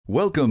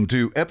Welcome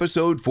to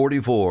episode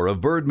 44 of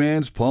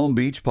Birdman's Palm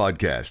Beach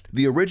Podcast,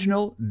 the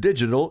original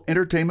digital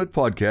entertainment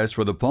podcast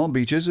for the Palm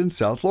Beaches in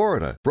South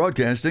Florida,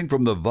 broadcasting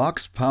from the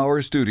Vox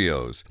Power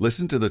Studios.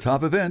 Listen to the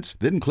top events,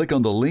 then click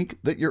on the link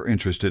that you're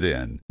interested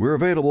in. We're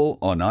available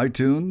on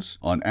iTunes,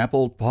 on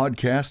Apple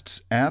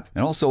Podcasts app,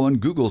 and also on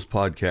Google's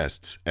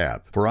Podcasts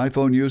app. For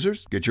iPhone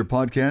users, get your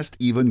podcast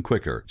even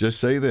quicker. Just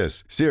say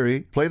this: Siri,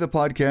 play the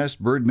podcast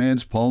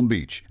Birdman's Palm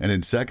Beach, and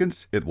in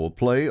seconds, it will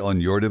play on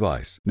your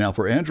device. Now,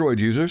 for Android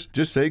users,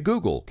 just say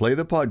Google, play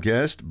the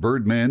podcast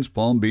Birdman's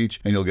Palm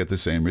Beach, and you'll get the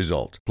same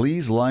result.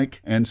 Please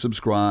like and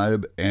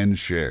subscribe and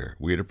share.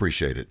 We'd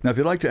appreciate it. Now, if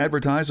you'd like to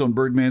advertise on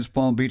Birdman's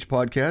Palm Beach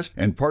Podcast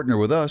and partner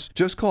with us,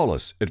 just call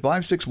us at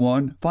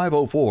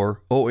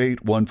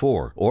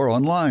 561-504-0814 or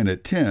online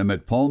at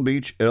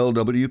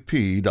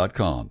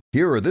tim@palmbeachlwp.com.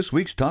 Here are this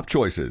week's top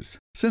choices.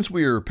 Since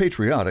we are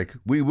patriotic,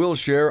 we will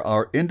share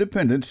our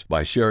independence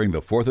by sharing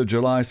the 4th of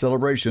July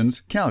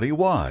celebrations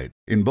county-wide.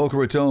 In Boca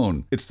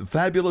Raton, it's the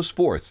fabulous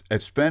 4th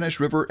at Spanish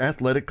River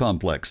Athletic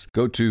Complex.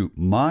 Go to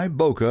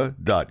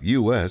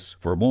myboca.us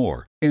for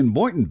more. In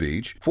Boynton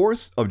Beach,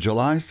 4th of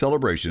July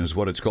celebration is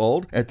what it's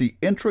called at the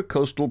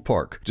Intracoastal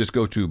Park. Just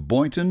go to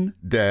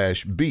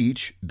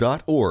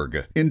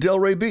boynton-beach.org. In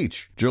Delray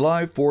Beach,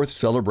 July 4th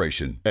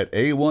celebration at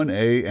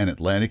A1A and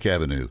Atlantic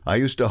Avenue. I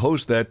used to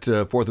host that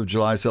 4th of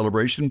July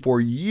celebration for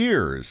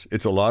years.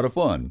 It's a lot of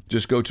fun.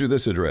 Just go to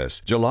this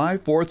address,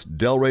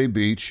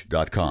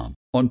 July4thdelraybeach.com.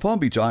 On Palm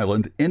Beach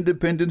Island,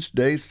 Independence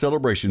Day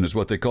celebration is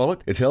what they call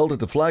it. It's held at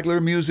the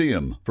Flagler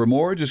Museum. For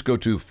more, just go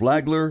to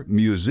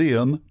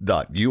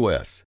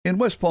flaglermuseum.us. In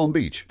West Palm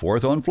Beach,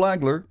 4th on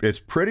Flagler, it's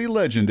pretty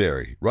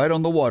legendary, right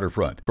on the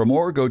waterfront. For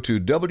more, go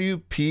to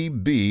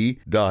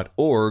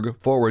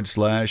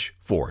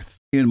wpb.org/4th.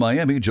 In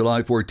Miami,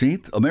 July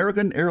 14th,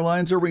 American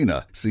Airlines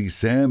Arena. See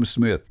Sam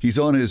Smith. He's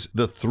on his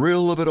The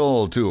Thrill of It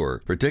All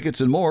tour. For tickets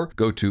and more,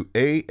 go to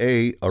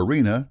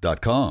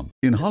aaarena.com.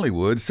 In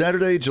Hollywood,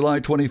 Saturday, July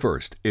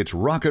 21st, it's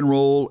rock and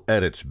roll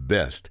at its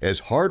best as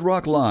Hard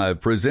Rock Live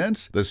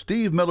presents the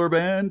Steve Miller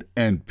Band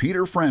and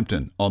Peter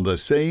Frampton on the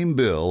same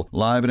bill,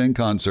 live and in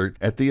concert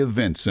at the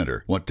Event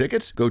Center. Want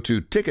tickets? Go to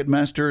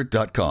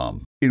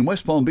Ticketmaster.com. In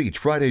West Palm Beach,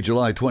 Friday,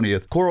 July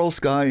 20th, Coral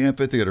Sky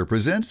Amphitheater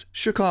presents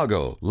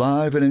Chicago,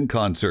 live and in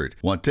concert.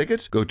 Want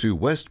tickets? Go to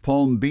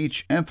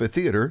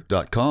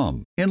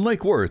westpalmbeachamphitheater.com. In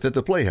Lake Worth at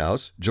the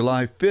Playhouse,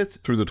 July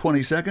 5th through the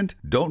 22nd,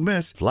 don't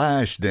miss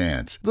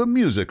Flashdance, the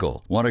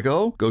musical. Want to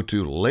go? Go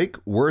to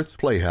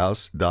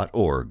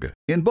lakeworthplayhouse.org.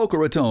 In Boca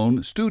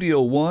Raton,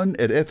 Studio One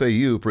at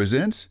FAU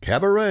presents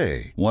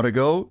Cabaret. Want to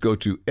go? Go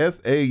to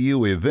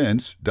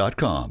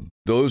FAUevents.com.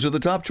 Those are the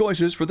top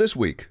choices for this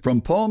week,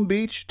 from Palm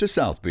Beach to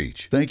South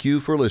Beach. Thank you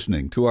for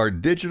listening to our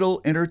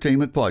digital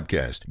entertainment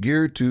podcast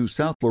geared to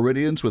South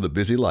Floridians with a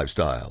busy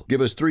lifestyle.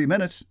 Give us 3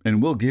 minutes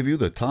and we'll give you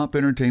the top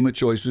entertainment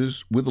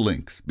choices with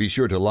links. Be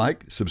sure to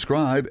like,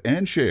 subscribe,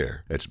 and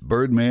share. That's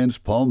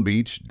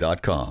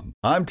birdmanspalmbeach.com.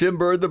 I'm Tim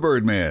Bird the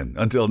Birdman.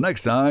 Until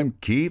next time,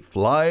 keep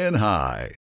flying high.